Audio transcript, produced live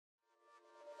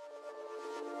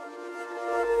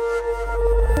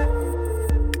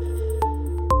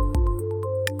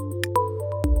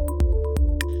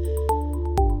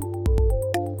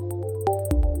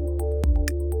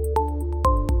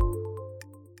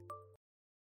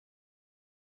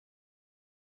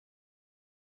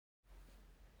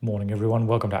Morning everyone,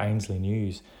 welcome to Ainsley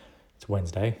News. It's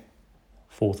Wednesday,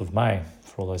 4th of May.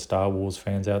 For all those Star Wars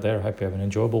fans out there, I hope you have an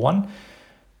enjoyable one.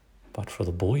 But for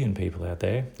the bullion people out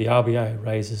there, the RBA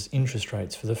raises interest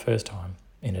rates for the first time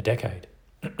in a decade.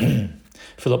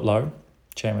 Philip Lowe,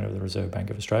 Chairman of the Reserve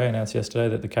Bank of Australia, announced yesterday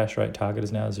that the cash rate target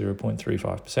is now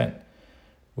 0.35%,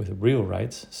 with real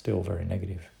rates still very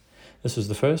negative. This was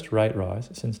the first rate rise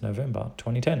since November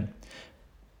 2010.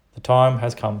 The time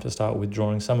has come to start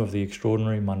withdrawing some of the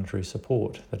extraordinary monetary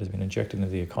support that has been injected into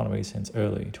the economy since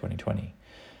early 2020.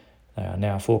 They are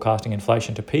now forecasting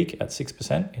inflation to peak at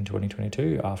 6% in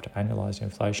 2022 after annualised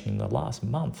inflation in the last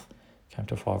month came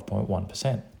to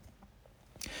 5.1%.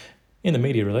 In the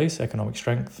media release, economic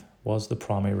strength was the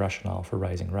primary rationale for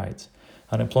raising rates.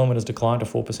 Unemployment has declined to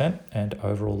 4% and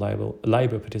overall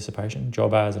labour participation,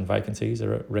 job hours and vacancies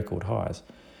are at record highs.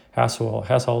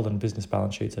 Household and business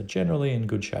balance sheets are generally in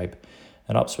good shape.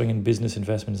 An upswing in business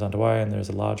investment is underway and there is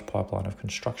a large pipeline of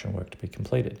construction work to be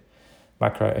completed.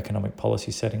 Macroeconomic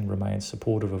policy setting remains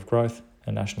supportive of growth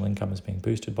and national income is being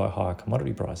boosted by higher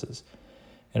commodity prices.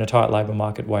 In a tight labour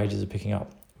market, wages are picking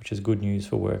up, which is good news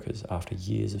for workers after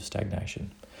years of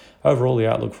stagnation. Overall, the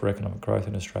outlook for economic growth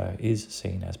in Australia is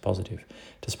seen as positive,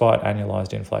 despite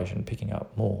annualised inflation picking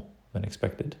up more than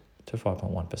expected to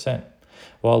 5.1%.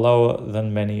 While lower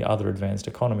than many other advanced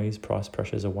economies, price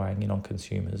pressures are weighing in on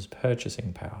consumers'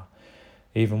 purchasing power.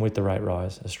 Even with the rate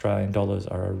rise, Australian dollars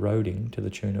are eroding to the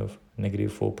tune of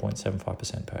negative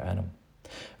 4.75% per annum.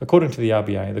 According to the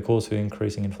RBA, the cause for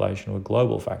increasing inflation were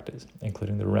global factors,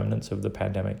 including the remnants of the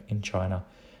pandemic in China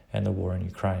and the war in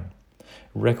Ukraine.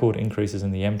 Record increases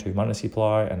in the M2 money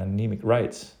supply and anemic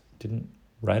rates didn't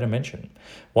rate a mention.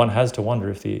 One has to wonder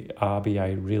if the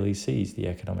RBA really sees the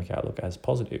economic outlook as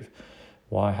positive.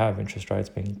 Why have interest rates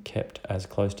been kept as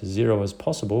close to zero as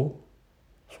possible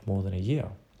for more than a year?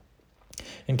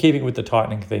 In keeping with the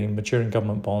tightening theme, maturing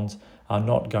government bonds are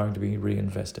not going to be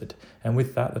reinvested. And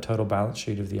with that, the total balance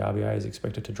sheet of the RBA is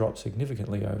expected to drop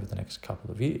significantly over the next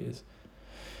couple of years.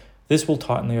 This will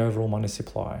tighten the overall money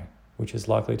supply, which is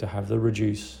likely to have the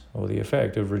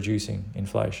effect of reducing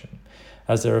inflation,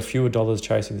 as there are fewer dollars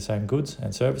chasing the same goods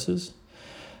and services.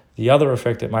 The other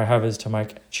effect it may have is to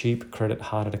make cheap credit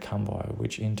harder to come by,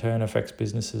 which in turn affects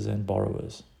businesses and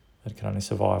borrowers that can only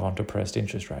survive on depressed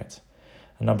interest rates.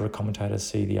 A number of commentators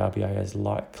see the RBA as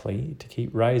likely to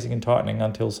keep raising and tightening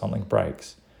until something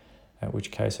breaks, at which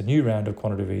case a new round of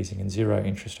quantitative easing and zero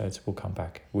interest rates will come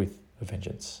back with a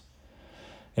vengeance.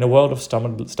 In a world of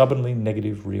stubbornly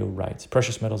negative real rates,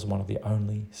 precious metals are one of the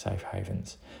only safe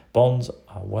havens. Bonds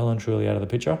are well and truly out of the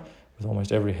picture, with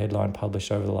almost every headline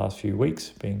published over the last few weeks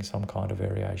being some kind of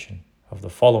variation of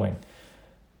the following.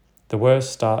 The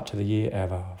worst start to the year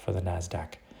ever for the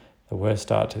Nasdaq. The worst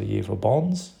start to the year for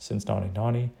bonds since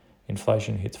 1990.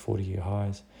 Inflation hits 40-year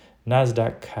highs.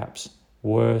 Nasdaq caps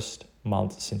worst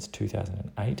month since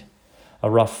 2008. A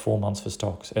rough 4 months for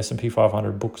stocks. S&P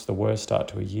 500 books the worst start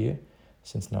to a year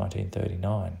since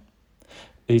 1939.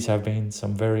 These have been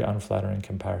some very unflattering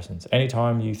comparisons.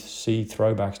 Anytime you see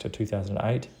throwbacks to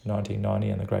 2008, 1990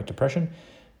 and the Great Depression,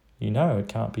 you know it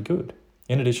can't be good.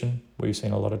 In addition, we've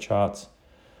seen a lot of charts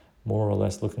more or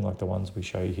less looking like the ones we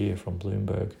show you here from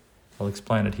Bloomberg. I'll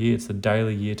explain it here. It's the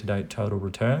daily year-to-date total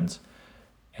returns,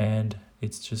 and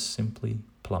it's just simply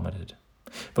plummeted.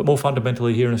 But more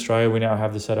fundamentally, here in Australia, we now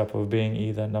have the setup of being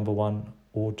either number 1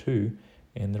 or 2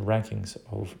 in the rankings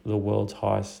of the world's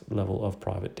highest level of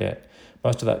private debt.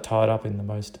 Most of that tied up in the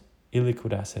most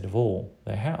illiquid asset of all,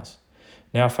 their house.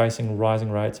 Now facing rising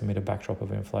rates amid a backdrop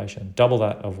of inflation, double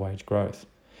that of wage growth.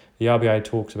 The RBA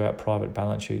talks about private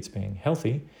balance sheets being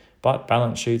healthy, but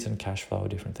balance sheets and cash flow are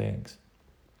different things.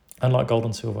 Unlike gold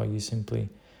and silver,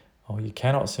 you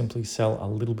cannot simply sell a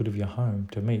little bit of your home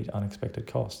to meet unexpected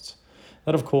costs.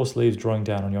 That, of course, leaves drawing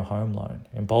down on your home loan,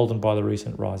 emboldened by the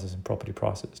recent rises in property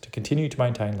prices, to continue to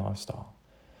maintain lifestyle.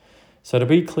 So to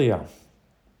be clear,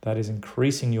 that is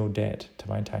increasing your debt to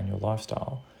maintain your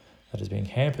lifestyle, that is being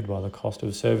hampered by the cost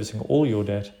of servicing all your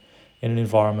debt in an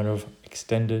environment of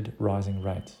extended rising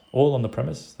rates, all on the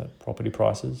premise that property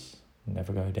prices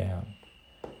never go down.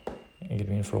 You're going to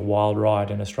be in for a wild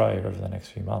ride in Australia over the next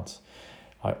few months.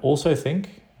 I also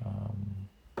think,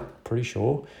 pretty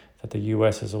sure, that the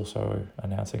US is also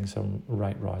announcing some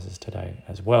rate rises today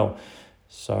as well.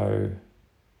 So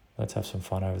let's have some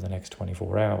fun over the next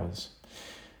 24 hours.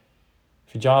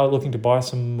 If you're looking to buy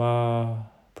some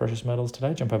precious metals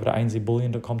today, jump over to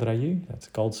ainslebullion.com.au. That's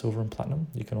gold, silver and platinum.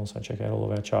 You can also check out all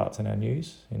of our charts and our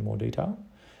news in more detail.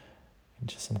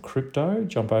 Into some crypto,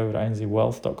 jump over to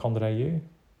ainsleywealth.com.au.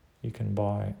 You can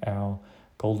buy our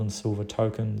gold and silver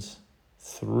tokens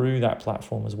through that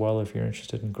platform as well if you're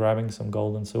interested in grabbing some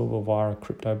gold and silver via a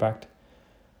crypto-backed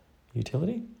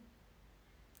utility.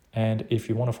 And if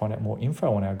you want to find out more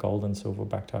info on our gold and silver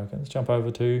backed tokens, jump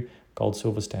over to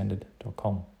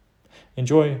goldsilverstandard.com.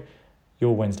 Enjoy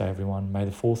your Wednesday, everyone. May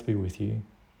the 4th be with you,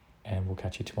 and we'll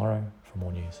catch you tomorrow for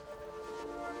more news.